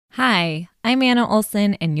Hi, I'm Anna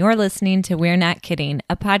Olson, and you're listening to We're Not Kidding,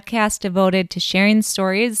 a podcast devoted to sharing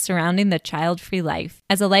stories surrounding the child-free life.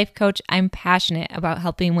 As a life coach, I'm passionate about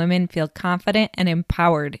helping women feel confident and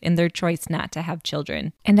empowered in their choice not to have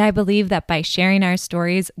children. And I believe that by sharing our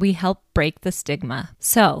stories, we help break the stigma.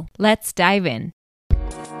 So, let's dive in.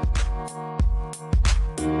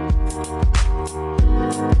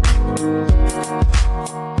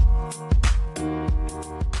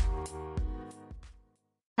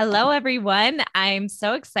 Hello, everyone. I'm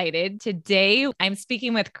so excited. Today, I'm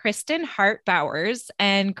speaking with Kristen Hart Bowers,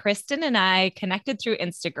 and Kristen and I connected through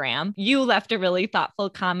Instagram. You left a really thoughtful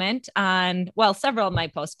comment on, well, several of my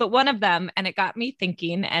posts, but one of them, and it got me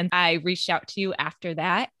thinking. And I reached out to you after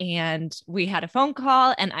that, and we had a phone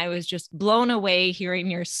call, and I was just blown away hearing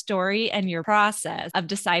your story and your process of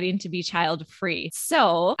deciding to be child-free.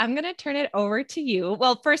 So I'm going to turn it over to you.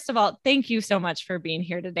 Well, first of all, thank you so much for being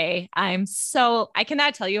here today. I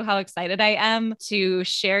cannot tell you how excited I am to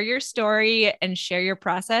share your story and share your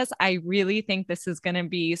process. I really think this is going to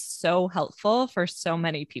be so helpful for so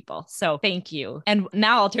many people. So thank you. And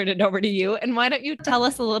now I'll turn it over to you. And why don't you tell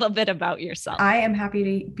us a little bit about yourself? I am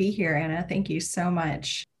happy to be here, Anna. Thank you so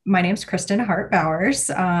much. My name's Kristen Hart Bowers.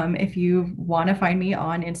 If you want to find me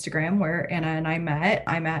on Instagram, where Anna and I met,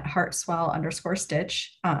 I'm at Hartswell_Stitch.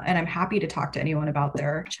 And I'm happy to talk to anyone about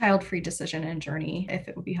their child-free decision and journey if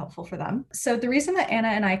it would be helpful for them. So the reason that Anna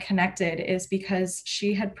and I connected is because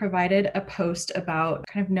she had provided a post about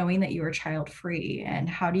kind of knowing that you were child-free and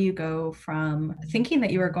how do you go from thinking that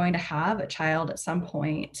you were going to have a child at some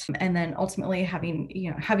point and then ultimately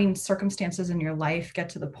having circumstances in your life get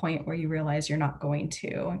to the point where you realize you're not going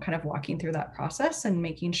to, and kind of walking through that process and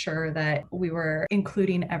making sure that we were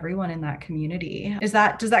including everyone in that community. Does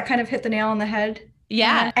that kind of hit the nail on the head?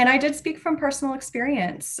 Yeah. And I did speak from personal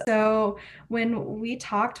experience. So when we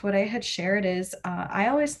talked, what I had shared is I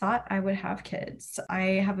always thought I would have kids. I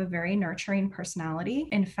have a very nurturing personality.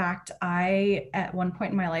 In fact, at one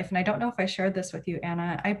point in my life, and I don't know if I shared this with you,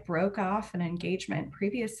 Anna, I broke off an engagement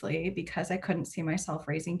previously because I couldn't see myself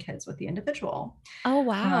raising kids with the individual. Oh,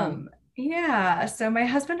 wow. Yeah. So my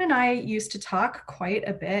husband and I used to talk quite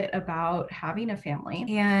a bit about having a family.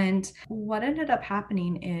 And what ended up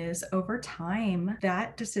happening is over time,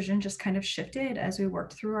 that decision just kind of shifted as we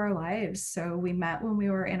worked through our lives. So we met when we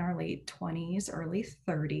were in our late 20s, early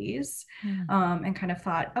 30s, and kind of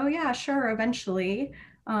thought, oh, yeah, sure, eventually.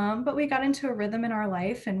 But we got into a rhythm in our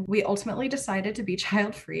life and we ultimately decided to be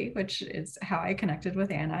child-free, which is how I connected with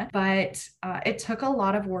Anna. But it took a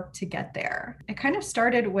lot of work to get there. It kind of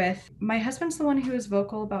started with my husband's the one who was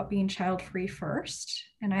vocal about being child-free first.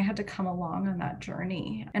 And I had to come along on that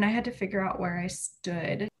journey and I had to figure out where I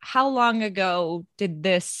stood. How long ago did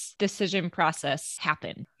this decision process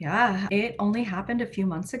happen? Yeah, it only happened a few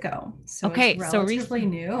months ago. So Okay, it's so relatively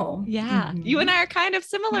new. Yeah, you and I are kind of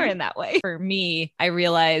similar in that way. For me, I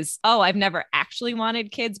realized, oh, I've never actually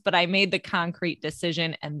wanted kids, but I made the concrete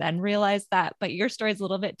decision and then realized that. But your story is a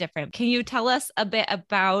little bit different. Can you tell us a bit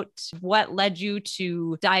about what led you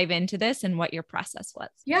to dive into this and what your process was?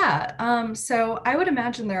 Yeah. So I would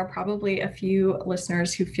imagine there are probably a few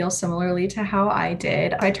listeners who feel similarly to how I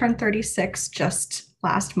did. I turned 36 just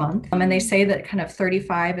last month. And they say that kind of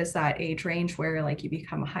 35 is that age range where like you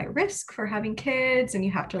become high risk for having kids and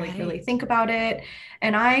you have to like really think about it.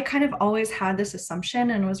 And I kind of always had this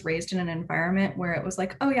assumption and was raised in an environment where it was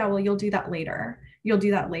like, oh yeah, well, you'll do that later. You'll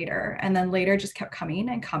do that later. And then later just kept coming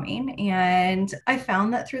and coming. And I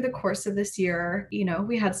found that through the course of this year,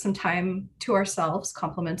 we had some time to ourselves,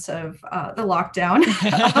 compliments of the lockdown.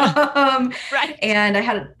 Right. And I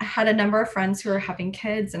had a number of friends who were having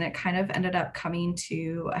kids, and it kind of ended up coming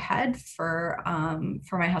to a head for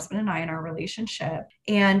my husband and I in our relationship.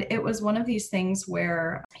 And it was one of these things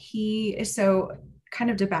where kind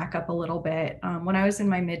of to back up a little bit, when I was in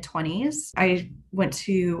my mid 20s, I went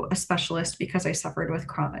to a specialist because I suffered with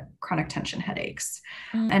chronic tension headaches.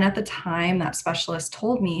 And at the time, that specialist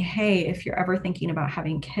told me, hey, if you're ever thinking about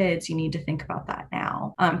having kids, you need to think about that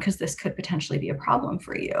now, because this could potentially be a problem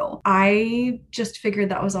for you. I just figured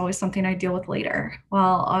that was always something I'd deal with later.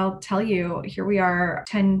 Well, I'll tell you, here we are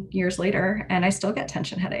 10 years later, and I still get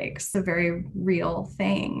tension headaches. It's a very real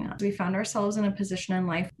thing. We found ourselves in a position in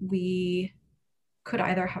life we could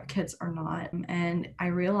either have kids or not. And I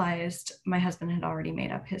realized my husband had already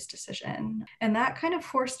made up his decision. And that kind of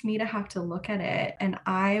forced me to have to look at it. And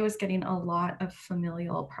I was getting a lot of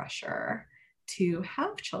familial pressure to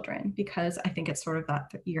have children because I think it's sort of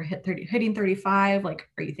that you're hitting 35, like,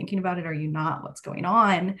 are you thinking about it? Are you not? What's going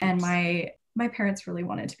on? And my my parents really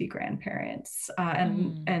wanted to be grandparents, and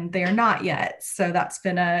Mm. and they're not yet. So that's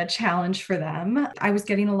been a challenge for them. I was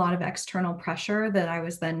getting a lot of external pressure that I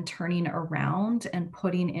was then turning around and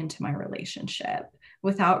putting into my relationship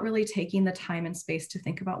without really taking the time and space to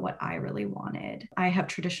think about what I really wanted. I have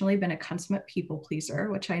traditionally been a consummate people pleaser,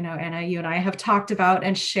 which I know, Anna, you and I have talked about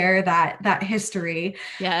and share that history.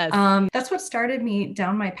 Yes. That's what started me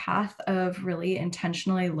down my path of really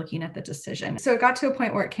intentionally looking at the decision. So it got to a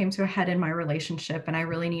point where it came to a head in my relationship, and I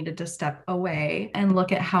really needed to step away and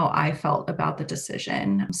look at how I felt about the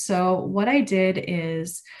decision. So what I did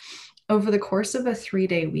is, over the course of a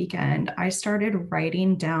 3-day weekend, I started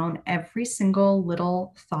writing down every single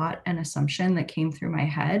little thought and assumption that came through my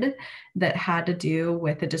head that had to do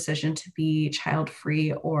with the decision to be child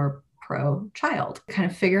free or pro child, kind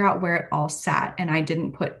of figure out where it all sat. And I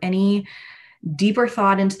didn't put any deeper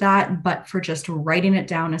thought into that, but for just writing it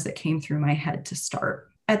down as it came through my head to start.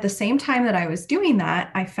 At the same time that I was doing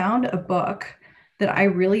that, I found a book that I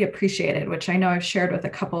really appreciated, which I know I've shared with a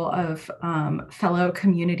couple of fellow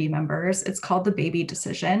community members. It's called The Baby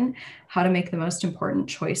Decision: How to Make the Most Important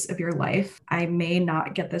Choice of Your Life. I may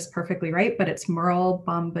not get this perfectly right, but it's Merle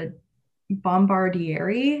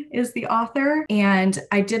Bombardieri is the author. And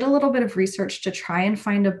I did a little bit of research to try and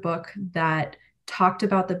find a book that talked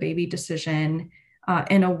about the baby decision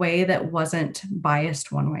in a way that wasn't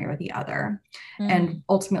biased one way or the other. And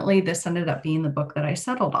ultimately, this ended up being the book that I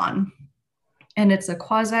settled on. And it's a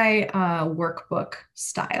quasi workbook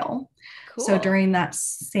style. Cool. So during that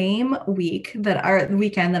same weekend that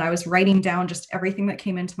I was writing down just everything that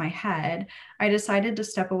came into my head, I decided to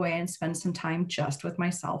step away and spend some time just with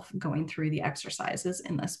myself going through the exercises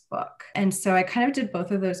in this book. And so I kind of did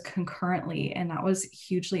both of those concurrently, and that was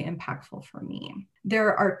hugely impactful for me.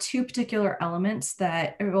 There are three particular elements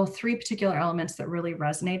that really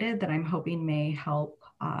resonated that I'm hoping may help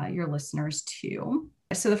your listeners too.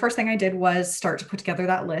 So the first thing I did was start to put together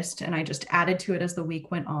that list, and I just added to it as the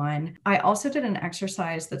week went on. I also did an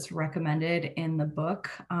exercise that's recommended in the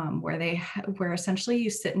book where essentially you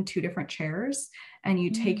sit in two different chairs and you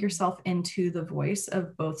take yourself into the voice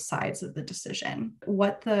of both sides of the decision.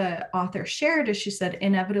 What the author shared is, she said,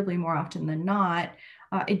 inevitably more often than not,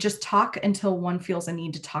 it just talk until one feels a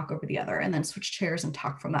need to talk over the other, and then switch chairs and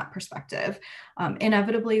talk from that perspective.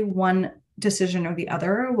 Inevitably, one decision or the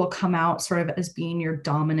other will come out sort of as being your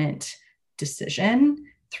dominant decision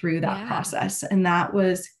through that process. And that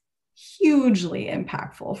was hugely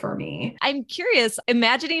impactful for me. I'm curious,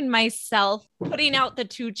 imagining myself putting out the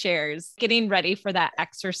two chairs, getting ready for that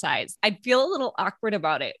exercise. I feel a little awkward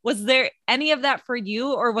about it. Was there any of that for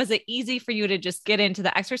you, or was it easy for you to just get into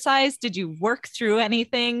the exercise? Did you work through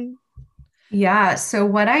anything? Yeah. So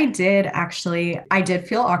what I did, actually, I did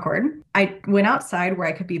feel awkward. I went outside where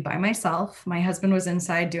I could be by myself. My husband was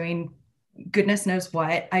inside doing goodness knows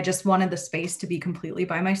what. I just wanted the space to be completely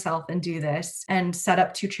by myself and do this, and set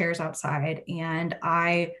up two chairs outside. And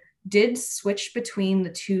I did switch between the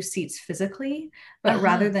two seats physically, but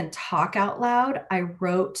rather than talk out loud, I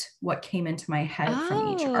wrote what came into my head from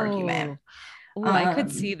each argument. Oh, I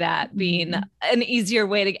could see that being an easier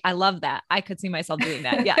way I love that. I could see myself doing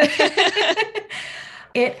that. Yeah.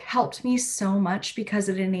 It helped me so much because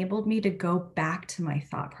it enabled me to go back to my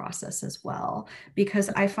thought process as well. Because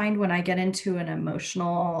I find when I get into an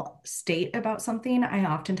emotional state about something, I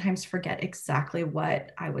oftentimes forget exactly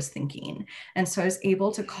what I was thinking. And so I was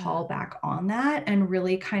able to call back on that and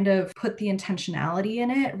really kind of put the intentionality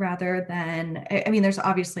in it, rather than, I mean, there's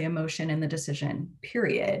obviously emotion in the decision,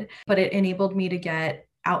 period, but it enabled me to get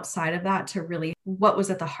outside of that to really what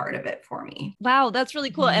was at the heart of it for me. Wow, that's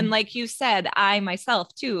really cool. And like you said, I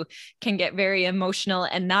myself too can get very emotional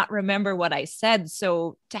and not remember what I said.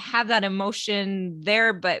 So to have that emotion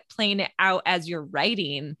there, but playing it out as you're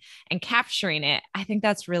writing and capturing it, I think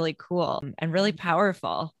that's really cool and really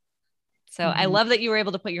powerful. So I love that you were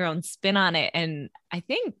able to put your own spin on it. And I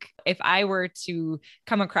think if I were to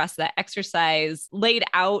come across that exercise laid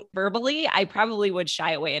out verbally, I probably would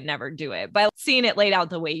shy away and never do it. But seeing it laid out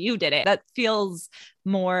the way you did it, that feels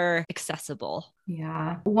more accessible.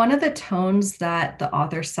 Yeah. One of the tones that the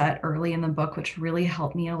author set early in the book, which really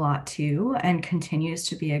helped me a lot too, and continues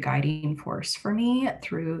to be a guiding force for me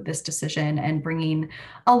through this decision and bringing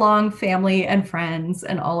along family and friends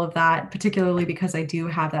and all of that, particularly because I do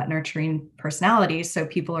have that nurturing personality. So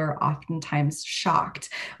people are oftentimes shocked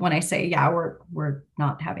when I say, yeah, we're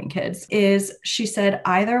not having kids, is she said,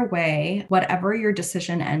 either way, whatever your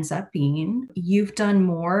decision ends up being, you've done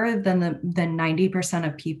more than 90%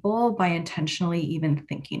 of people by intentionally even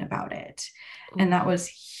thinking about it. And that was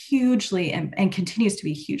hugely and continues to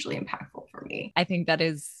be hugely impactful for me. I think that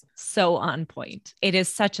is so on point. It is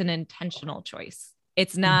such an intentional choice.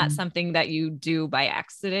 It's not something that you do by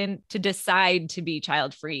accident to decide to be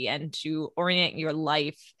child free and to orient your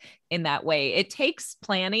life in that way. It takes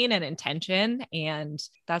planning and intention. And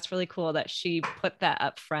that's really cool that she put that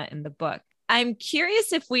up front in the book. I'm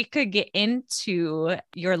curious if we could get into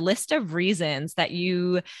your list of reasons that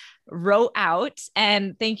you wrote out.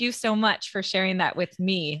 And thank you so much for sharing that with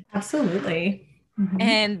me. Absolutely.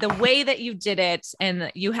 And the way that you did it,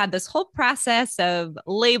 and you had this whole process of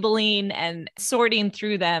labeling and sorting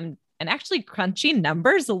through them and actually crunching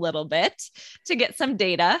numbers a little bit to get some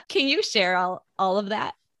data. Can you share all of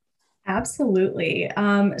that? Absolutely.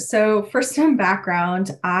 So first, some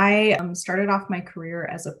background, I started off my career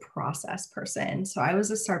as a process person. So I was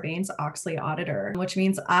a Sarbanes-Oxley auditor, which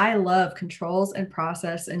means I love controls and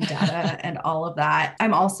process and data and all of that.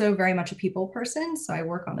 I'm also very much a people person. So I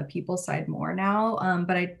work on the people side more now,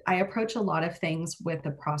 but I approach a lot of things with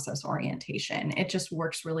the process orientation. It just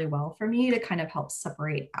works really well for me to kind of help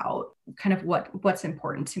separate out kind of what's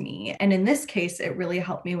important to me. And in this case, it really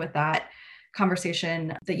helped me with that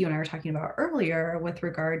conversation that you and I were talking about earlier with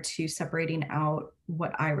regard to separating out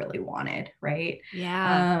what I really wanted, right?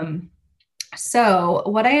 Yeah. So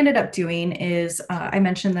what I ended up doing is I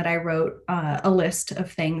mentioned that I wrote a list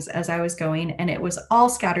of things as I was going, and it was all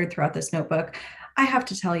scattered throughout this notebook. I have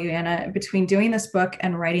to tell you, Anna, between doing this book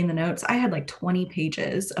and writing the notes, I had like 20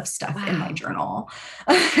 pages of stuff in my journal.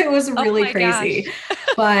 It was really crazy,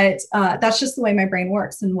 but that's just the way my brain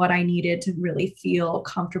works and what I needed to really feel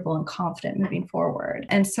comfortable and confident moving forward.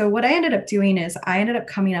 And so what I ended up doing is I ended up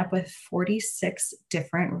coming up with 46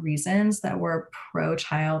 different reasons that were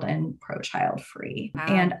pro-child and pro-child free. Wow.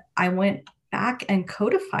 And I went back and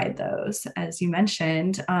codified those, as you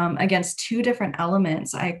mentioned, against two different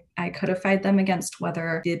elements. I codified them against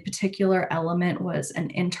whether the particular element was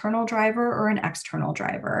an internal driver or an external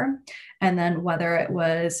driver, and then whether it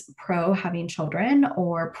was pro having children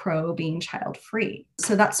or pro being child free.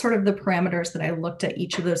 So that's sort of the parameters that I looked at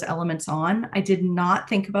each of those elements on. I did not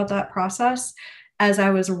think about that process as I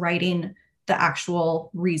was writing the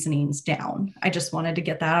actual reasonings down. I just wanted to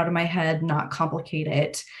get that out of my head, not complicate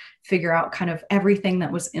it, figure out kind of everything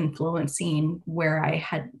that was influencing where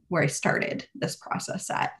I started this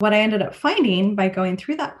process at. What I ended up finding by going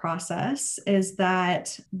through that process is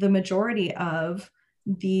that the majority of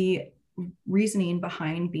the reasoning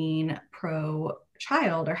behind being pro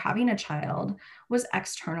child or having a child was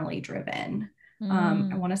externally driven.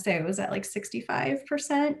 I want to say it was at like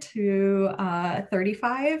 65% to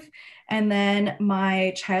 35%. And then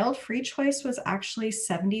my child-free choice was actually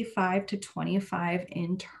 75 to 25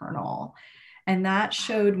 internal. And that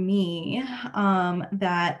showed me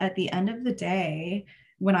that at the end of the day,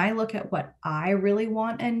 when I look at what I really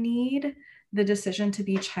want and need, the decision to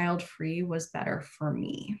be child-free was better for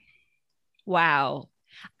me. Wow.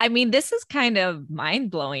 I mean, this is kind of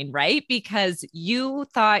mind-blowing, right? Because you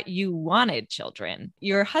thought you wanted children.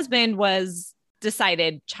 Your husband was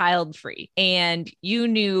decided child-free, and you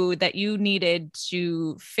knew that you needed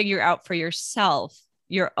to figure out for yourself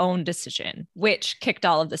your own decision, which kicked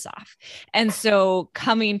all of this off. And so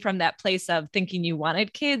coming from that place of thinking you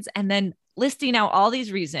wanted kids and then listing out all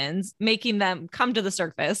these reasons, making them come to the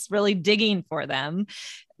surface, really digging for them,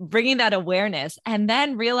 bringing that awareness, and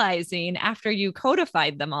then realizing after you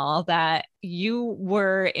codified them all that you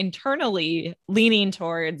were internally leaning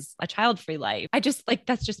towards a child-free life.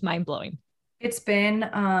 That's just mind-blowing. It's been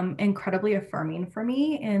incredibly affirming for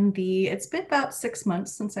me. It's been about 6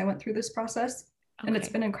 months since I went through this process. Okay. And it's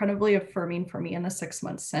been incredibly affirming for me in the 6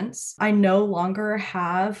 months since. I no longer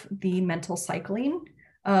have the mental cycling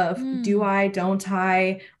of do I, don't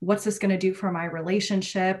I, what's this going to do for my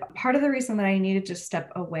relationship? Part of the reason that I needed to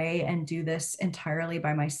step away and do this entirely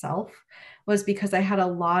by myself was because I had a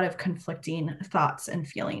lot of conflicting thoughts and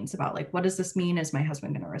feelings about like, what does this mean? Is my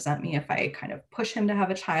husband going to resent me if I kind of push him to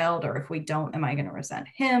have a child? Or if we don't, am I going to resent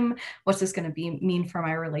him? What's this going to mean for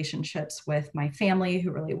my relationships with my family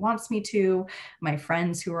who really wants me to, my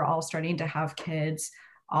friends who are all starting to have kids?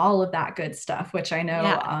 All of that good stuff, which I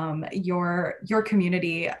know your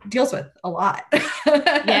community deals with a lot.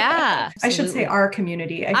 Yeah. I should say our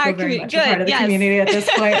community. I feel very much a part of the community at this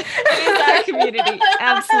point. It is our community.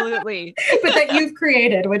 Absolutely. But that you've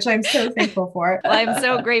created, which I'm so thankful for. Well, I'm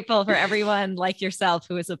so grateful for everyone like yourself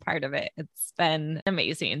who is a part of it. It's been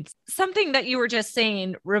amazing. Something that you were just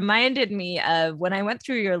saying reminded me of when I went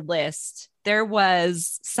through your list. There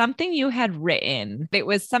was something you had written. It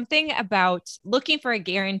was something about looking for a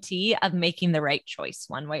guarantee of making the right choice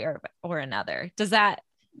one way or another. Does that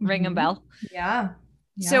ring a bell? Yeah.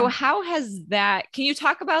 So Yeah. how has that, can you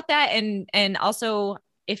talk about that and also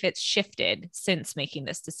if it's shifted since making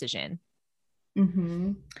this decision?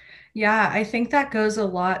 Hmm. Yeah, I think that goes a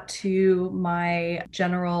lot to my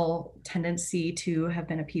general tendency to have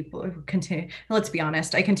been a people continue. Let's be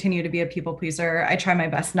honest, I continue to be a people pleaser. I try my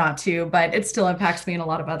best not to, but it still impacts me in a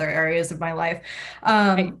lot of other areas of my life.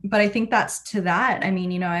 Right. But I think that's to that. I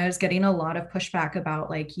mean, I was getting a lot of pushback about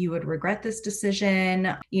like, you would regret this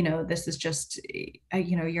decision. This is just,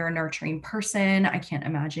 you're a nurturing person. I can't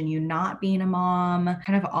imagine you not being a mom,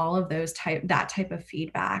 kind of all of that type of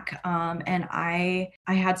feedback. And I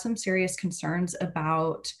had some serious concerns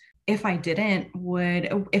about if I did, would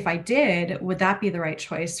that be the right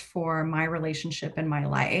choice for my relationship and my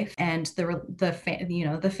life and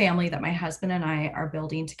the family that my husband and I are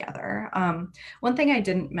building together. One thing I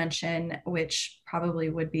didn't mention, which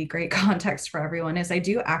probably would be great context for everyone, is I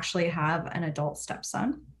do actually have an adult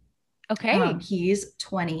stepson. Okay. He's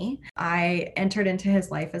 20. I entered into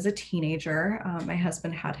his life as a teenager. My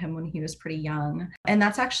husband had him when he was pretty young. And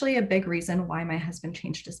that's actually a big reason why my husband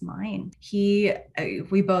changed his mind.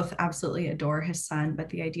 We both absolutely adore his son, but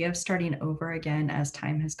the idea of starting over again as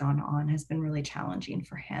time has gone on has been really challenging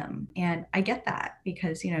for him. And I get that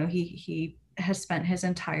because, he has spent his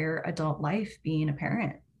entire adult life being a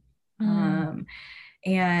parent. Mm.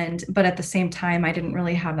 But at the same time, I didn't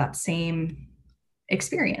really have that same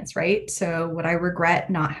experience, right? So would I regret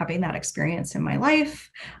not having that experience in my life?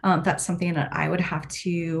 That's something that I would have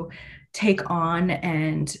to take on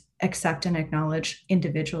and accept and acknowledge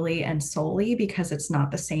individually and solely, because it's not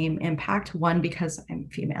the same impact. One, because I'm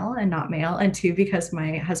female and not male, and two, because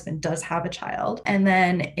my husband does have a child. And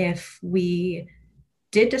then if we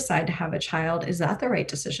did decide to have a child, is that the right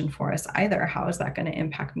decision for us either? How is that going to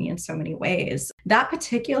impact me in so many ways? That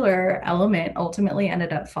particular element ultimately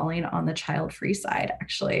ended up falling on the child-free side,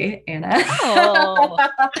 actually, Anna. Oh.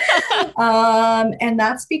 And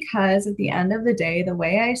that's because at the end of the day, the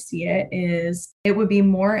way I see it is it would be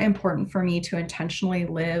more important for me to intentionally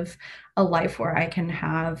live a life where I can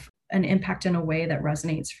have an impact in a way that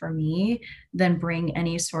resonates for me than bring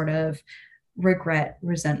any sort of regret,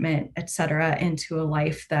 resentment, etc., into a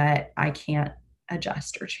life that I can't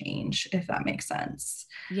adjust or change, if that makes sense.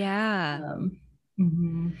 Yeah.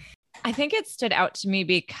 Mm-hmm. I think it stood out to me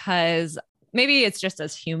because maybe it's just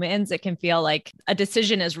as humans, it can feel like a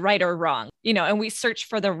decision is right or wrong, and we search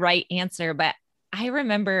for the right answer. But I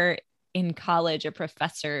remember in college, a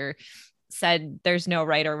professor said there's no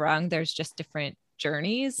right or wrong, there's just different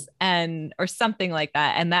journeys or something like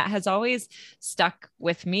that. And that has always stuck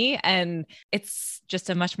with me. And it's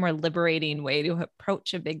just a much more liberating way to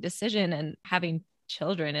approach a big decision. And having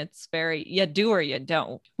children, it's very, you do or you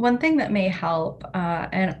don't. One thing that may help,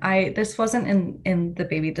 this wasn't in the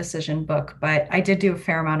baby decision book, but I did do a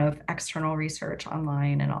fair amount of external research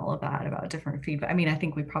online and all of that about different feedback. I mean, I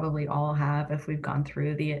think we probably all have if we've gone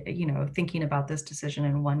through thinking about this decision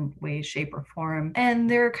in one way, shape, or form. And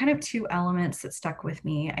there are kind of two elements that stuck with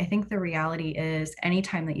me. I think the reality is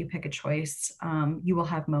anytime that you pick a choice, you will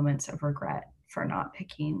have moments of regret for not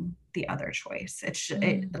picking the other choice.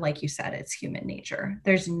 Like you said, it's human nature.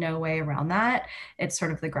 There's no way around that. It's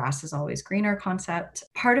sort of the grass is always greener concept.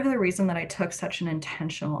 Part of the reason that I took such an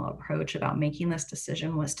intentional approach about making this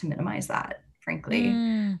decision was to minimize that, frankly.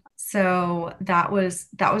 So that was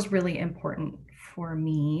really important for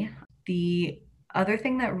me. The other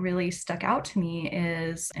thing that really stuck out to me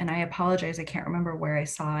is, and I apologize, I can't remember where I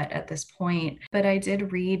saw it at this point, but I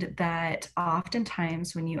did read that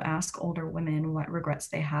oftentimes when you ask older women what regrets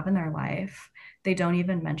they have in their life, they don't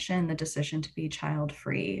even mention the decision to be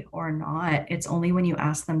child-free or not. It's only when you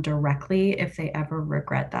ask them directly if they ever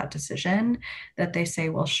regret that decision that they say,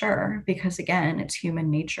 well, sure, because again, it's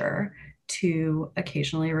human nature to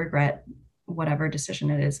occasionally regret whatever decision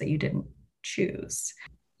it is that you didn't choose.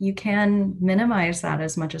 You can minimize that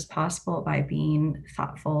as much as possible by being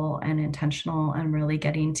thoughtful and intentional and really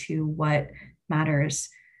getting to what matters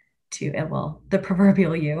to, well, the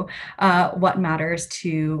proverbial you, what matters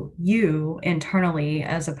to you internally,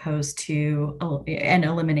 as opposed to, and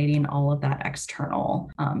eliminating all of that external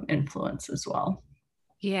influence as well.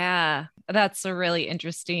 Yeah, that's a really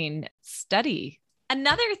interesting study.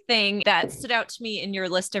 Another thing that stood out to me in your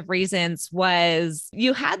list of reasons was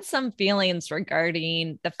you had some feelings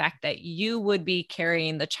regarding the fact that you would be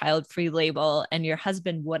carrying the child-free label and your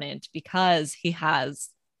husband wouldn't because he has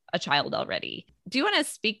a child already. Do you want to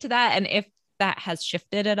speak to that and if that has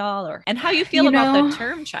shifted at all, and how you feel about the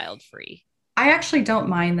term child-free? I actually don't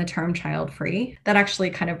mind the term child-free. That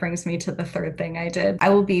actually kind of brings me to the third thing I did. I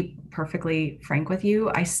will be perfectly frank with you.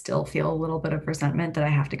 I still feel a little bit of resentment that I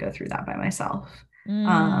have to go through that by myself.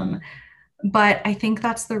 But I think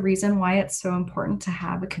that's the reason why it's so important to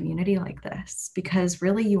have a community like this, because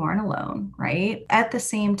really you aren't alone, right? At the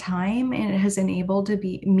same time, it has enabled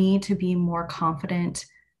me to be more confident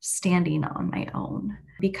standing on my own,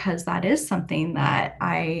 because that is something that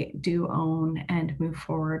I do own and move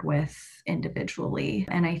forward with individually.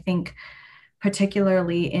 And I think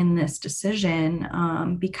particularly in this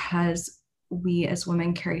decision, because we as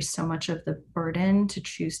women carry so much of the burden to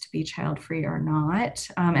choose to be child free or not.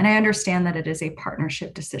 And I understand that it is a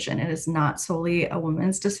partnership decision. It is not solely a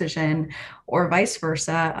woman's decision or vice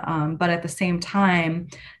versa. But at the same time,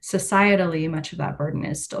 societally, much of that burden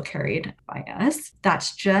is still carried by us.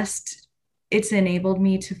 It's enabled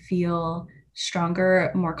me to feel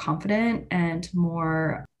stronger, more confident, and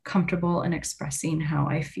more comfortable in expressing how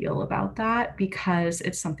I feel about that, because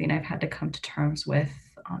it's something I've had to come to terms with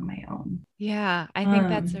on my own. Yeah, I think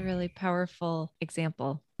that's a really powerful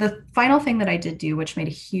example. The final thing that I did do, which made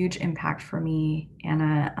a huge impact for me,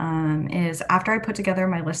 Anna, is after I put together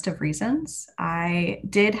my list of reasons, I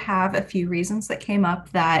did have a few reasons that came up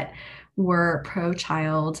that were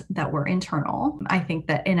pro-child, that were internal. I think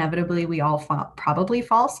that inevitably we all probably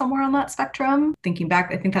fall somewhere on that spectrum. Thinking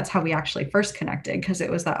back, I think that's how we actually first connected, because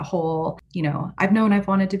it was that whole, I've known I've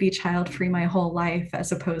wanted to be child-free my whole life,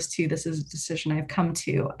 as opposed to this is a decision I've come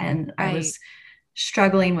to. And I was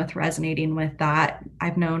struggling with resonating with that.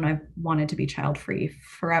 I've known I've wanted to be child-free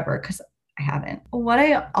forever, because I haven't. What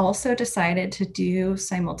I also decided to do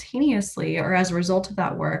simultaneously, or as a result of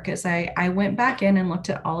that work, is I went back in and looked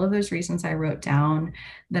at all of those reasons I wrote down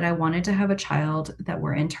that I wanted to have a child that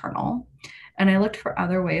were internal. And I looked for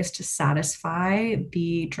other ways to satisfy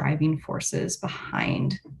the driving forces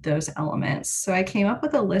behind those elements. So I came up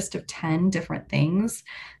with a list of 10 different things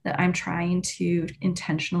that I'm trying to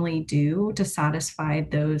intentionally do to satisfy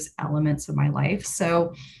those elements of my life.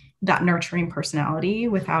 So that nurturing personality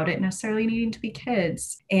without it necessarily needing to be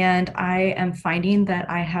kids. And I am finding that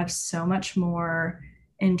I have so much more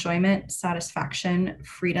enjoyment, satisfaction,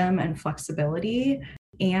 freedom, and flexibility.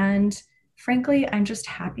 And frankly, I'm just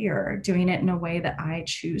happier doing it in a way that I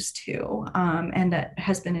choose to, and that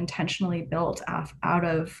has been intentionally built out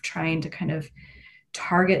of trying to kind of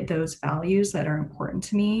target those values that are important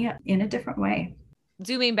to me in a different way.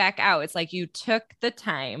 Zooming back out, it's like you took the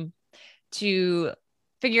time to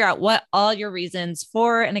figure out what all your reasons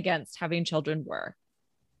for and against having children were,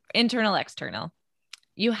 internal, external.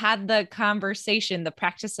 You had the conversation, the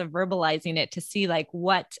practice of verbalizing it to see like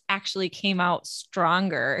what actually came out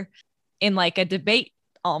stronger in like a debate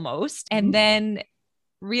almost, and then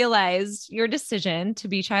realized your decision to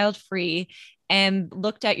be child free and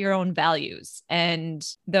looked at your own values and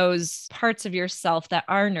those parts of yourself that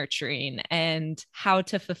are nurturing and how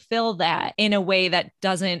to fulfill that in a way that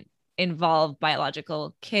doesn't involve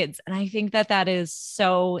biological kids. And I think that that is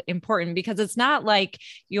so important, because it's not like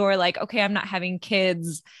you're like, okay, I'm not having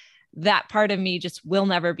kids, that part of me just will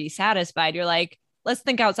never be satisfied. You're like, let's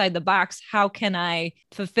think outside the box. How can I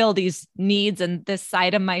fulfill these needs and this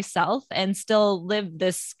side of myself and still live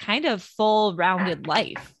this kind of full rounded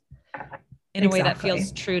life in a way that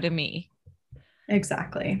feels true to me?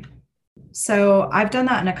 Exactly. So I've done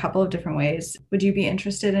that in a couple of different ways. Would you be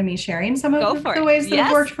interested in me sharing some of the ways that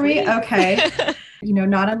have worked for me? Okay.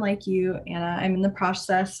 Not unlike you, Anna, I'm in the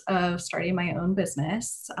process of starting my own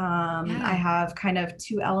business. I have kind of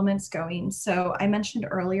two elements going. So I mentioned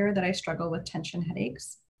earlier that I struggle with tension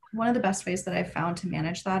headaches. One of the best ways that I've found to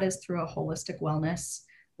manage that is through a holistic wellness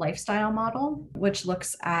lifestyle model, which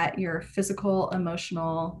looks at your physical,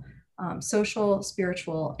 emotional, social,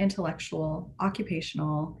 spiritual, intellectual,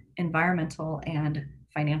 occupational, environmental, and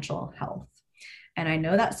financial health. And I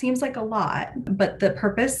know that seems like a lot, but the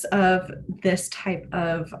purpose of this type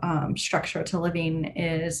of structure to living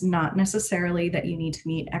is not necessarily that you need to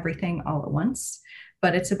meet everything all at once,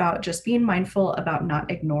 but it's about just being mindful about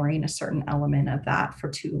not ignoring a certain element of that for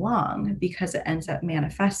too long, because it ends up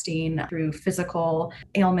manifesting through physical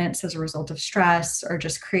ailments as a result of stress, or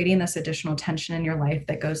just creating this additional tension in your life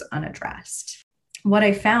that goes unaddressed. What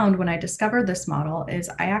I found when I discovered this model is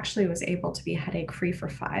I actually was able to be headache free for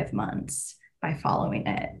 5 months by following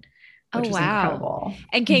it, which is incredible.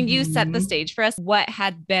 And can you set the stage for us? What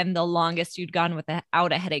had been the longest you'd gone without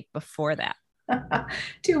a headache before that?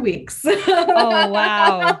 2 weeks. Oh,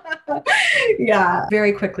 wow. Yeah.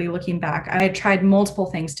 Very quickly looking back, I tried multiple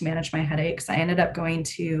things to manage my headaches. I ended up going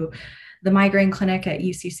to the migraine clinic at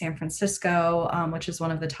UC San Francisco, which is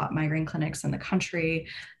one of the top migraine clinics in the country.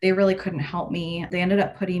 They really couldn't help me. They ended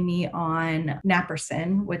up putting me on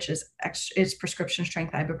naproxen, which is prescription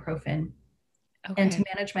strength ibuprofen. Okay. And to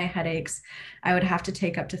manage my headaches, I would have to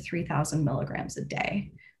take up to 3,000 milligrams a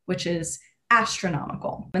day, which is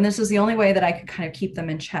astronomical. And this was the only way that I could kind of keep them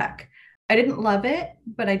in check. I didn't love it,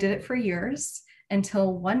 but I did it for years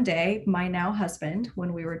until one day, my now husband,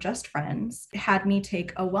 when we were just friends, had me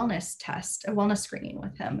take a wellness test, a wellness screening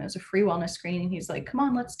with him. It was a free wellness screening. He's like, come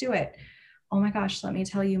on, let's do it. Oh my gosh, let me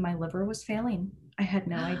tell you, my liver was failing. I had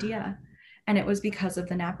no idea. And it was because of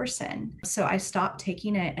the naproxen. So I stopped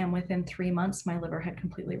taking it. And within 3 months, my liver had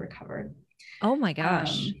completely recovered. Oh my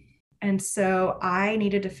gosh. And so I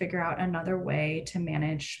needed to figure out another way to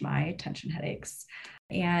manage my tension headaches.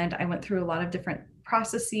 And I went through a lot of different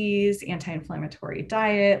processes, anti-inflammatory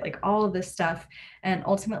diet, like all of this stuff. And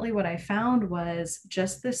ultimately what I found was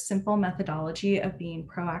just this simple methodology of being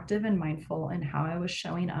proactive and mindful in how I was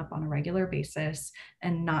showing up on a regular basis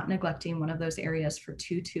and not neglecting one of those areas for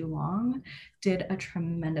too long did a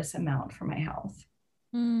tremendous amount for my health.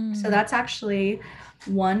 So that's actually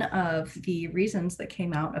one of the reasons that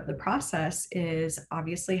came out of the process is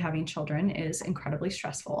obviously having children is incredibly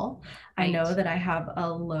stressful. Right. I know that I have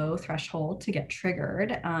a low threshold to get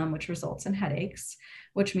triggered, which results in headaches,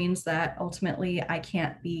 which means that ultimately I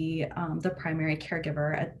can't be the primary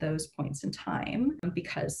caregiver at those points in time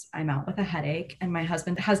because I'm out with a headache and my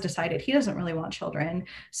husband has decided he doesn't really want children.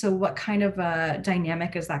 So what kind of a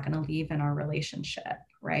dynamic is that going to leave in our relationship?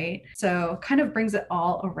 Right? So kind of brings it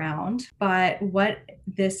all around. But what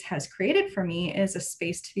this has created for me is a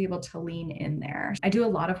space to be able to lean in there. I do a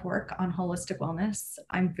lot of work on holistic wellness.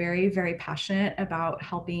 I'm very, very passionate about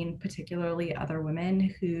helping particularly other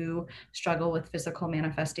women who struggle with physical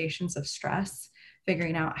manifestations of stress,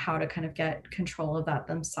 figuring out how to kind of get control of that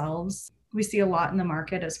themselves. We see a lot in the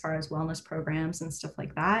market as far as wellness programs and stuff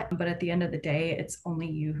like that. But at the end of the day, it's only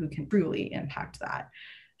you who can truly impact that.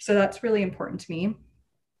 So that's really important to me.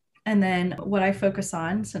 And then what I focus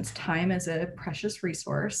on, since time is a precious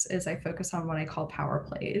resource, is I focus on what I call power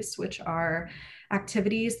plays, which are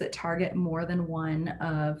activities that target more than one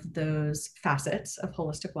of those facets of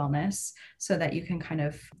holistic wellness so that you can kind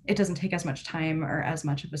of, it doesn't take as much time or as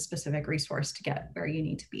much of a specific resource to get where you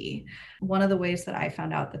need to be. One of the ways that I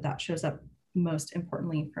found out that that shows up most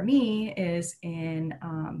importantly for me is in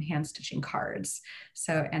hand stitching cards.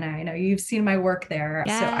 So, and I know you've seen my work there.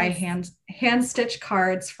 Yes. So I hand stitch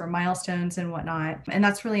cards for milestones and whatnot. And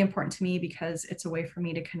that's really important to me because it's a way for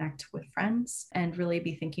me to connect with friends and really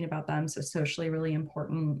be thinking about them. So socially really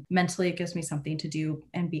important. Mentally, it gives me something to do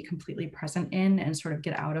and be completely present in and sort of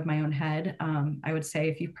get out of my own head. I would say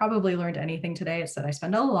if you've probably learned anything today, it's that I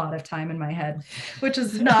spend a lot of time in my head, which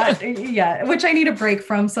is not, which I need a break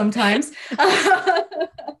from sometimes.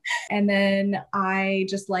 And then I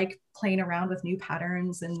just like playing around with new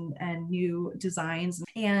patterns and new designs.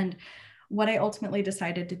 And what I ultimately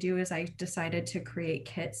decided to do is I decided to create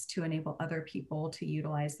kits to enable other people to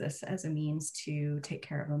utilize this as a means to take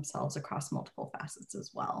care of themselves across multiple facets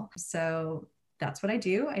as well. So that's what I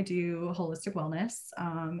do. I do holistic wellness.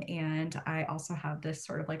 And I also have this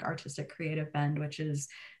sort of like artistic creative bend, which is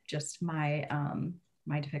just my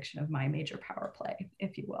depiction of my major power play,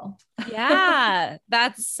 if you will. Yeah,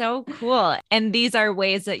 that's so cool. And these are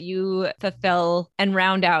ways that you fulfill and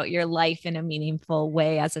round out your life in a meaningful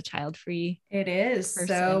way as a child-free. It is. Person.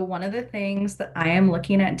 So one of the things that I am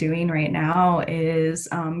looking at doing right now is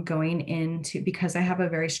going into, because I have a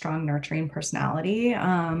very strong nurturing personality.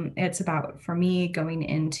 It's about, for me, going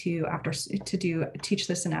into teach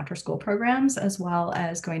this in after school programs, as well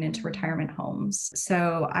as going into retirement homes.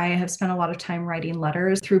 So I have spent a lot of time writing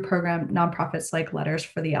letters through nonprofits like Letters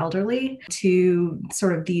for the Elderly to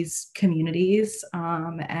sort of these communities.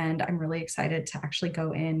 And I'm really excited to actually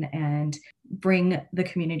go in and bring the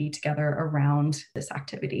community together around this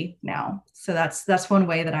activity now. So that's one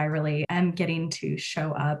way that I really am getting to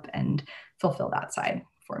show up and fulfill that side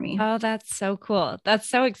for me. Oh, that's so cool. That's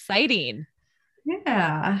so exciting.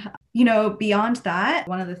 Yeah. Beyond that,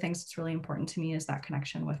 one of the things that's really important to me is that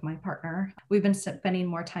connection with my partner. We've been spending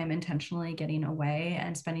more time intentionally getting away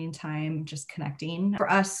and spending time just connecting. For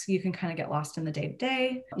us, you can kind of get lost in the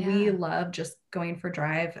day-to-day. Yeah. We love just going for a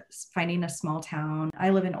drive, finding a small town. I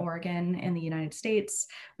live in Oregon in the United States.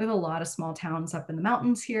 We have a lot of small towns up in the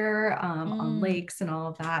mountains here, on lakes and all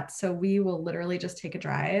of that. So we will literally just take a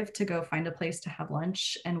drive to go find a place to have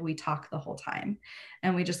lunch, and we talk the whole time.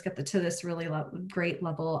 And we just get to this really great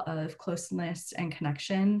level of closeness and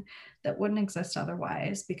connection that wouldn't exist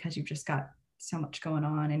otherwise, because you've just got so much going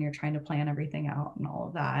on and you're trying to plan everything out and all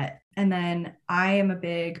of that. And then I am a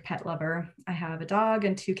big pet lover. I have a dog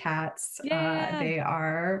and 2 cats. Yeah. They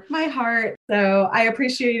are my heart. So I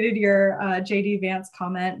appreciated your JD Vance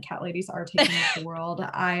comment. Cat ladies are taking over the world.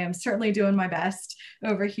 I am certainly doing my best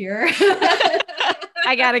over here.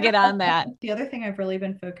 I got to get on that. The other thing I've really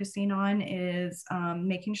been focusing on is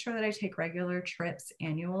making sure that I take regular trips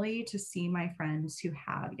annually to see my friends who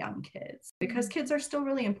have young kids, because kids are still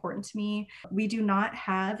really important to me. We do not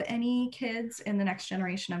have any kids in the next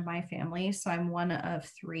generation of my family. So I'm one of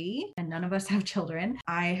three and none of us have children.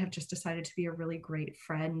 I have just decided to be a really great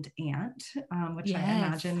friend aunt, which I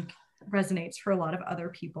imagine resonates for a lot of other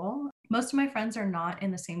people. Most of my friends are not in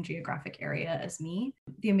the same geographic area as me.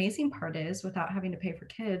 The amazing part is, without having to pay for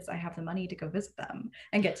kids, I have the money to go visit them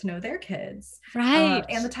and get to know their kids. Right.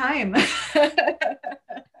 And the time.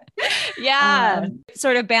 Yeah.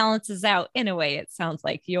 Sort of balances out in a way. It sounds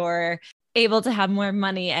like you're able to have more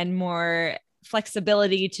money and more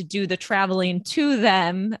flexibility to do the traveling to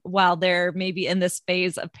them while they're maybe in this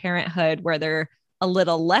phase of parenthood where they're a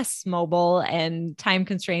little less mobile and time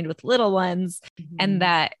constrained with little ones. Mm-hmm. And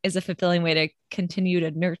that is a fulfilling way to continue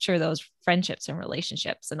to nurture those friendships and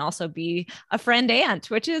relationships and also be a friend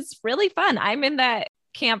aunt, which is really fun. I'm in that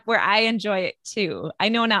camp where I enjoy it too. I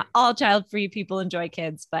know not all child-free people enjoy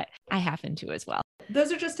kids, but I happen to as well.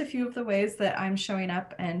 Those are just a few of the ways that I'm showing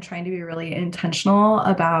up and trying to be really intentional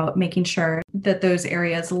about making sure that those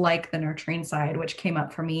areas like the nurturing side, which came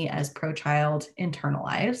up for me as pro-child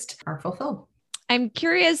internalized, are fulfilled. I'm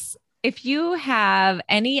curious if you have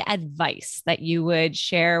any advice that you would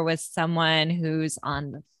share with someone who's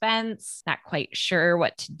on the fence, not quite sure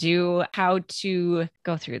what to do, how to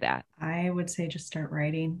go through that. I would say just start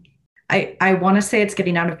writing. I want to say it's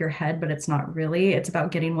getting out of your head, but it's not really. It's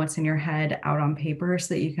about getting what's in your head out on paper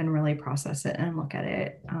so that you can really process it and look at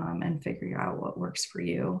it and figure out what works for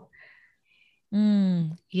you.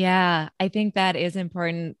 Yeah, I think that is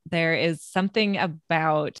important. There is something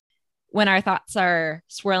about when our thoughts are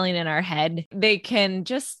swirling in our head, they can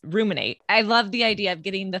just ruminate. I love the idea of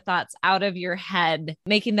getting the thoughts out of your head,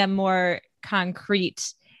 making them more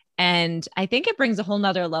concrete. And I think it brings a whole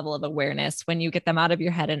nother level of awareness when you get them out of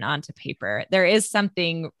your head and onto paper. There is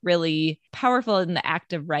something really powerful in the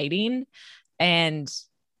act of writing. And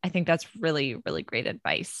I think that's really, really great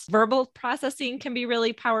advice. Verbal processing can be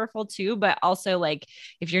really powerful too, but also like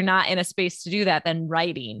if you're not in a space to do that, then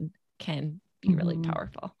writing can be really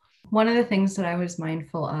powerful. One of the things that I was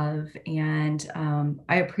mindful of, and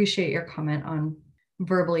I appreciate your comment on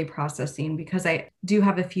verbally processing, because I do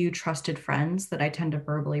have a few trusted friends that I tend to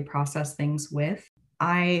verbally process things with.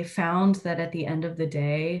 I found that at the end of the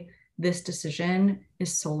day, this decision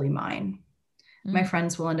is solely mine. My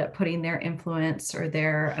friends will end up putting their influence or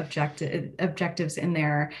their objectives in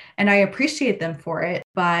there. And I appreciate them for it.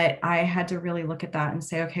 But I had to really look at that and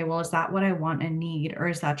say, okay, well, is that what I want and need? Or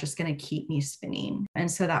is that just going to keep me spinning? And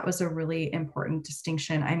so that was a really important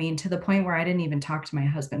distinction. I mean, to the point where I didn't even talk to my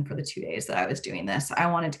husband for the 2 days that I was doing this. I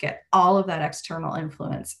wanted to get all of that external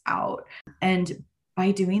influence out. And by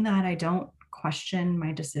doing that, I don't question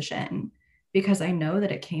my decision because I know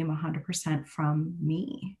that it came 100% from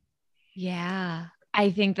me. Yeah,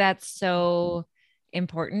 I think that's so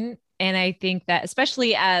important. And I think that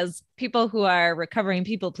especially as people who are recovering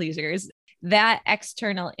people pleasers, that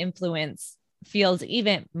external influence feels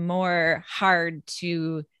even more hard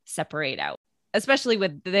to separate out, especially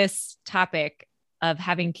with this topic of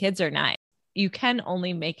having kids or not. You can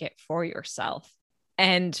only make it for yourself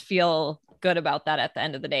and feel good about that at the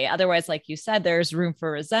end of the day. Otherwise, like you said, there's room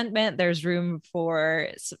for resentment. There's room for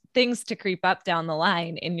things to creep up down the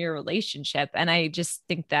line in your relationship. And I just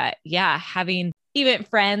think that, yeah, having even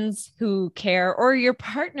friends who care or your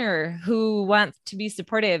partner who wants to be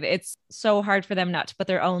supportive, it's so hard for them not to put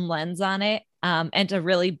their own lens on it and to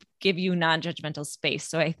really give you non-judgmental space.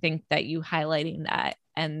 So I think that you highlighting that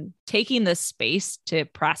and taking the space to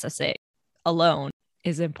process it alone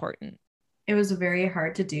is important. It was very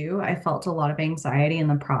hard to do. I felt a lot of anxiety in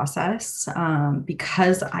the process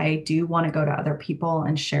because I do want to go to other people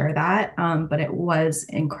and share that, but it was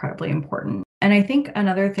incredibly important. And I think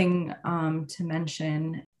another thing to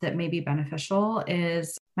mention that may be beneficial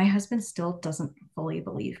is my husband still doesn't fully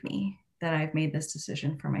believe me that I've made this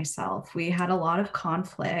decision for myself. We had a lot of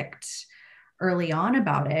conflict early on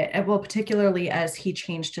about it, well, particularly as he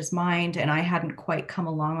changed his mind and I hadn't quite come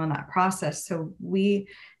along on that process. So we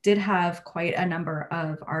did have quite a number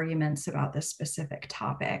of arguments about this specific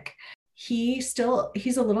topic. He's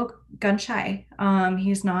a little gun shy.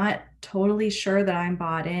 He's not totally sure that I'm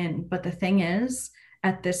bought in. But the thing is,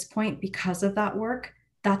 at this point, because of that work,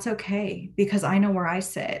 that's okay, because I know where I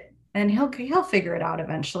sit. And he'll figure it out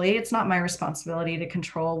eventually. It's not my responsibility to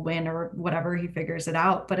control when or whatever he figures it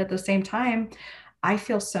out. But at the same time, I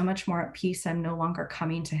feel so much more at peace. I'm no longer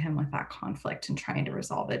coming to him with that conflict and trying to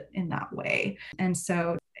resolve it in that way. And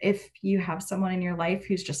so if you have someone in your life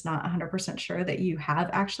who's just not 100% sure that you have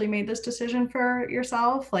actually made this decision for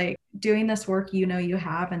yourself, like doing this work, you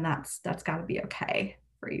have, and that's got to be okay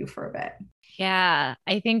for you for a bit. Yeah,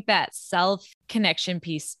 I think that self connection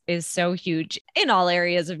piece is so huge in all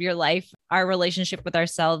areas of your life. Our relationship with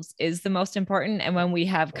ourselves is the most important. And when we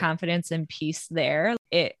have confidence and peace there,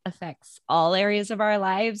 it affects all areas of our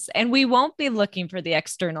lives. And we won't be looking for the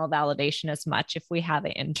external validation as much if we have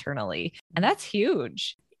it internally. And that's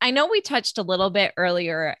huge. I know we touched a little bit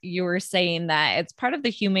earlier. You were saying that it's part of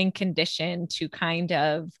the human condition to kind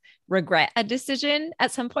of regret a decision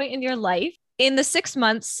at some point in your life. In the 6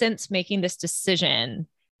 months since making this decision,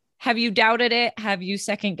 have you doubted it? Have you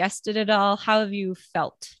second guessed it at all? How have you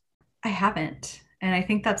felt? I haven't. And I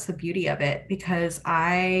think that's the beauty of it, because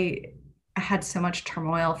I had so much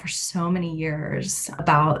turmoil for so many years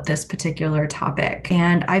about this particular topic.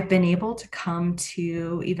 And I've been able to come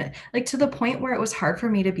to even like to the point where it was hard for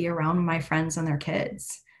me to be around my friends and their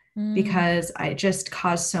kids because I just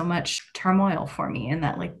caused so much turmoil for me, and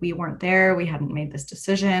that like we weren't there, we hadn't made this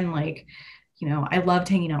decision. Like, I loved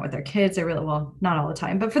hanging out with their kids. I really, well, not all the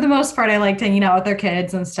time, but for the most part, I liked hanging out with their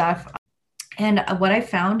kids and stuff. And what I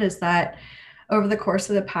found is that over the course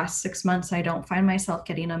of the past 6 months, I don't find myself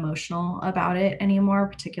getting emotional about it anymore,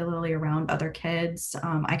 particularly around other kids.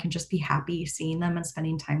 I can just be happy seeing them and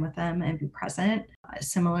spending time with them and be present.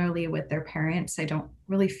 Similarly with their parents, I don't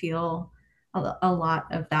really feel a lot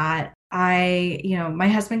of that. My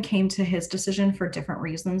husband came to his decision for different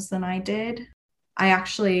reasons than I did. I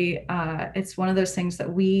actually, it's one of those things that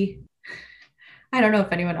I don't know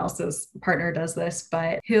if anyone else's partner does this,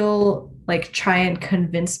 but he'll like try and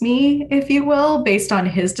convince me, if you will, based on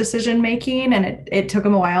his decision making. And it took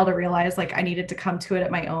him a while to realize like I needed to come to it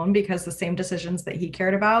at my own, because the same decisions that he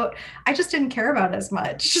cared about, I just didn't care about as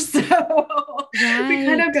much. So we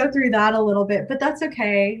kind of go through that a little bit, but that's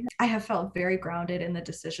okay. I have felt very grounded in the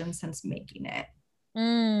decision since making it.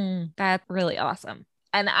 That's really awesome.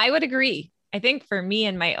 And I would agree. I think for me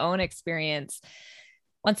and my own experience,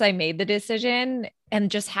 once I made the decision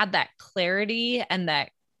and just had that clarity and that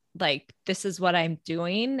like, this is what I'm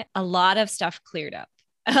doing, a lot of stuff cleared up.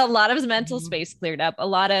 A lot of mental space cleared up, a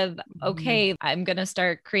lot of, okay, I'm going to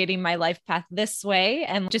start creating my life path this way.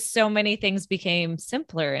 And just so many things became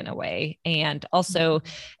simpler in a way. And also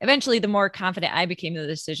eventually the more confident I became in the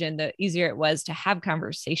decision, the easier it was to have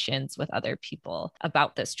conversations with other people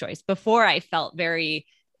about this choice. Before I felt very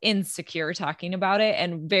insecure talking about it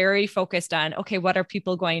and very focused on, okay, what are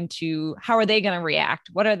people how are they going to react?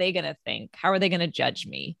 What are they going to think? How are they going to judge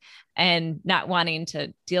me? And not wanting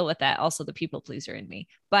to deal with that. Also the people pleaser in me.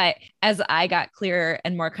 But as I got clearer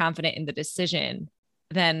and more confident in the decision,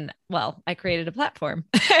 then, well, I created a platform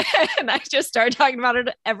and I just started talking about it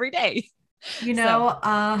every day.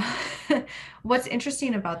 What's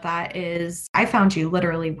interesting about that is I found you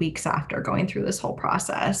literally weeks after going through this whole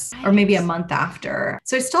process, or maybe a month after.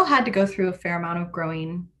 So I still had to go through a fair amount of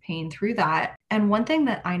growing pain through that. And one thing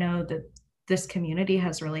that I know that this community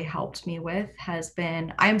has really helped me with has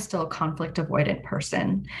been, I'm still a conflict avoidant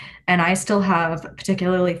person. And I still have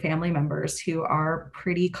particularly family members who are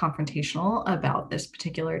pretty confrontational about this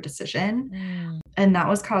particular decision. And that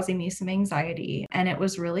was causing me some anxiety. And it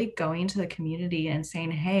was really going to the community and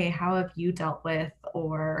saying, hey, how have you dealt with,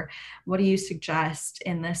 or what do you suggest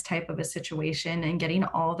in this type of a situation? And getting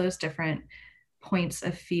all those different points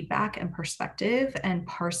of feedback and perspective and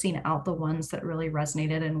parsing out the ones that really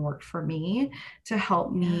resonated and worked for me to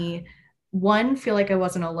help me, one, feel like I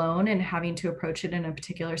wasn't alone in having to approach it in a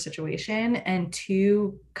particular situation, and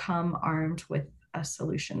two, come armed with a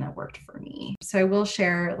solution that worked for me. So I will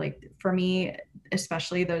share, like, for me,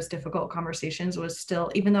 especially those difficult conversations was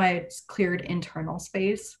still, even though I had cleared internal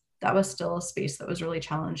space, that was still a space that was really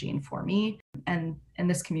challenging for me. And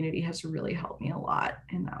this community has really helped me a lot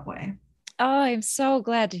in that way. Oh, I'm so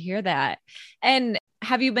glad to hear that. And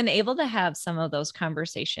have you been able to have some of those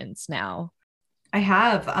conversations now? I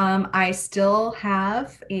have. I still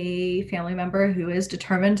have a family member who is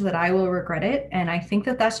determined that I will regret it. And I think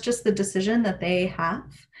that that's just the decision that they have.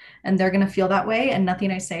 And they're going to feel that way. And nothing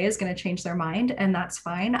I say is going to change their mind. And that's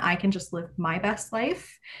fine. I can just live my best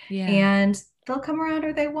life. And they'll come around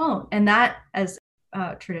or they won't. And that, as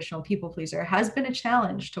traditional people pleaser, has been a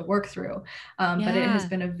challenge to work through. But it has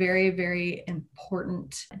been a very, very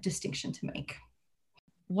important distinction to make.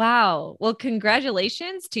 Wow. Well,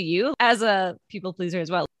 congratulations to you as a people pleaser as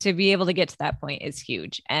well. To be able to get to that point is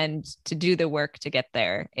huge. And to do the work to get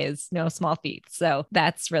there is no small feat. So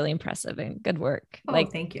that's really impressive and good work. Oh,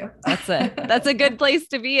 thank you. That's a good place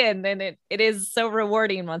to be in. And it is so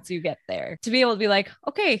rewarding once you get there to be able to be like,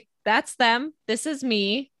 okay, that's them. This is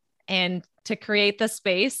me. And to create the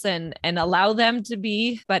space and allow them to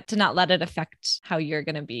be, but to not let it affect how you're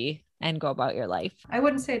going to be and go about your life. I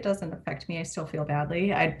wouldn't say it doesn't affect me. I still feel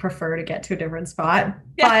badly. I'd prefer to get to a different spot,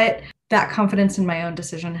 but that confidence in my own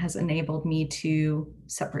decision has enabled me to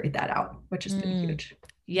separate that out, which has been huge.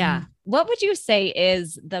 Yeah. What would you say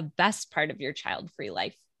is the best part of your child-free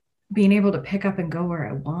life? Being able to pick up and go where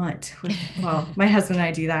I want. Well, my husband and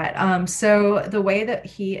I do that. So the way that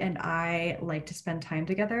he and I like to spend time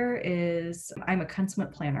together is I'm a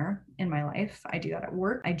consummate planner in my life. I do that at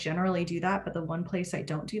work. I generally do that, but the one place I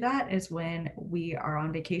don't do that is when we are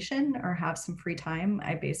on vacation or have some free time.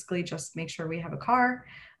 I basically just make sure we have a car,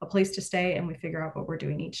 a place to stay, and we figure out what we're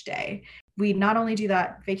doing each day. We not only do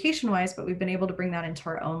that vacation wise, but we've been able to bring that into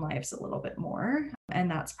our own lives a little bit more. And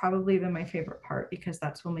that's probably been my favorite part, because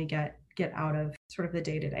that's when we get out of sort of the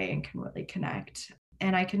day to day and can really connect.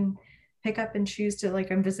 And I can pick up and choose to,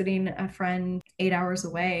 like, I'm visiting a friend 8 hours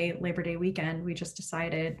away, Labor Day weekend. We just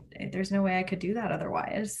decided there's no way I could do that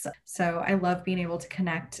otherwise. So I love being able to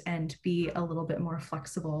connect and be a little bit more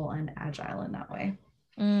flexible and agile in that way.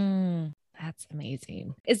 That's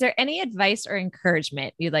amazing. Is there any advice or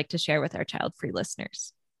encouragement you'd like to share with our child-free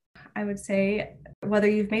listeners? I would say, whether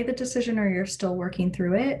you've made the decision or you're still working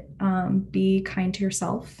through it, be kind to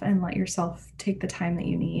yourself and let yourself take the time that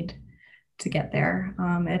you need to get there.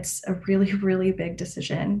 It's a really, really big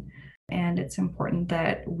decision, and it's important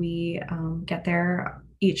that we get there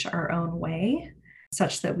each our own way,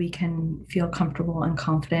 such that we can feel comfortable and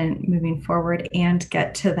confident moving forward and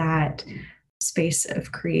get to that space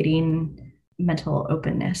of creating mental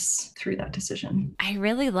openness through that decision. I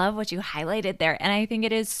really love what you highlighted there. And I think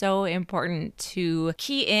it is so important to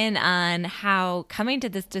key in on how coming to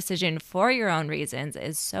this decision for your own reasons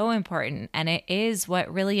is so important. And it is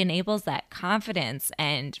what really enables that confidence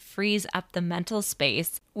and frees up the mental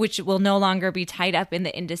space, which will no longer be tied up in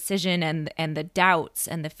the indecision and the doubts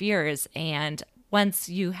and the fears. And once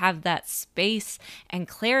you have that space and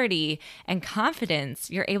clarity and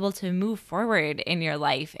confidence, you're able to move forward in your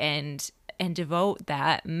life and devote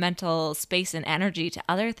that mental space and energy to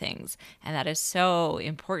other things. And that is so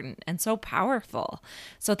important and so powerful.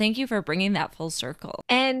 So thank you for bringing that full circle.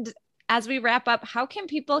 And as we wrap up, how can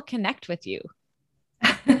people connect with you?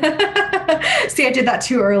 See, I did that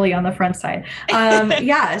too early on the front side.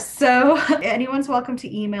 So anyone's welcome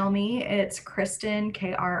to email me. It's Kristin,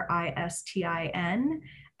 Kristin,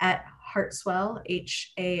 at Hartswell,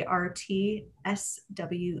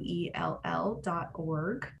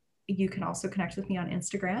 HARTSWELL.org. You can also connect with me on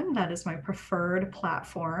Instagram. That is my preferred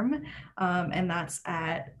platform. And that's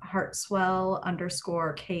at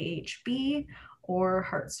Hartswell_KHB or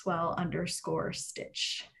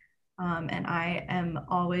Hartswell_Stitch. And I am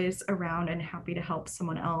always around and happy to help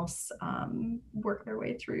someone else work their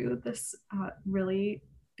way through this really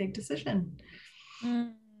big decision.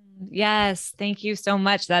 Yes, thank you so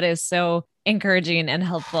much. That is so encouraging and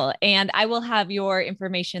helpful. And I will have your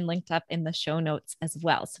information linked up in the show notes as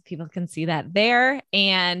well, so people can see that there.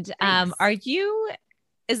 And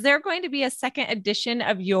is there going to be a second edition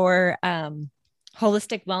of your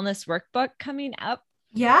holistic wellness workbook coming up?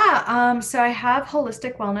 Yeah. So I have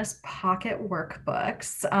holistic wellness pocket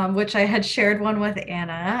workbooks, which I had shared one with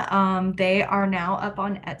Anna. They are now up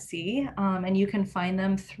on Etsy, and you can find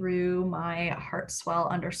them through my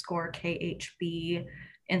Hartswell_KHB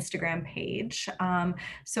Instagram page.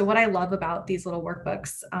 So what I love about these little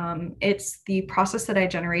workbooks, it's the process that I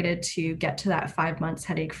generated to get to that 5 months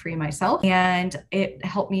headache-free myself. And it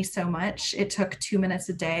helped me so much. It took 2 minutes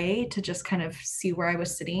a day to just kind of see where I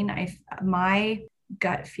was sitting. My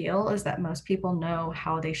gut feel is that most people know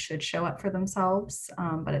how they should show up for themselves,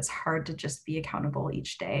 but it's hard to just be accountable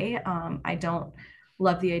each day. I don't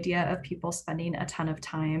love the idea of people spending a ton of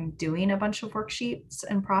time doing a bunch of worksheets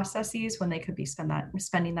and processes when they could be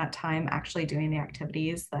spending that time actually doing the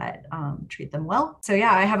activities that treat them well. So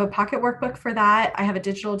yeah, I have a pocket workbook for that. I have a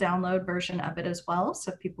digital download version of it as well.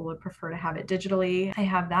 So if people would prefer to have it digitally, I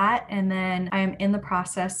have that. And then I am in the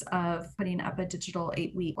process of putting up a digital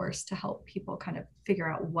 8-week course to help people kind of figure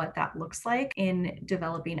out what that looks like in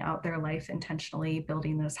developing out their life intentionally,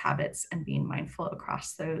 building those habits and being mindful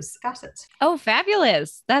across those facets. Oh,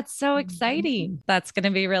 fabulous. That's so exciting. That's going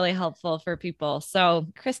to be really helpful for people. So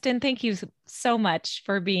Kristin, thank you so much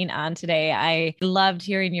for being on today. I loved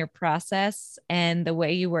hearing your process and the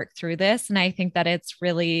way you work through this. And I think that it's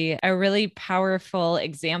really a really powerful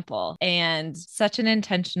example and such an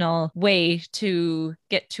intentional way to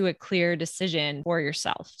get to a clear decision for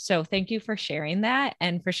yourself. So thank you for sharing that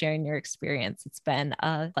and for sharing your experience. It's been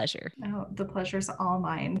a pleasure. Oh, the pleasure's all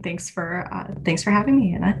mine. Thanks for having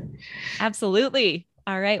me, Anna. Absolutely.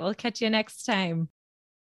 All right. We'll catch you next time.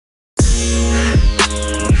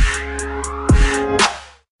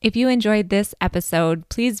 If you enjoyed this episode,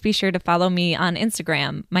 please be sure to follow me on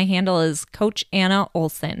Instagram. My handle is Coach Anna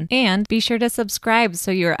Olson. And be sure to subscribe so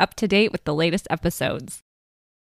you're up to date with the latest episodes.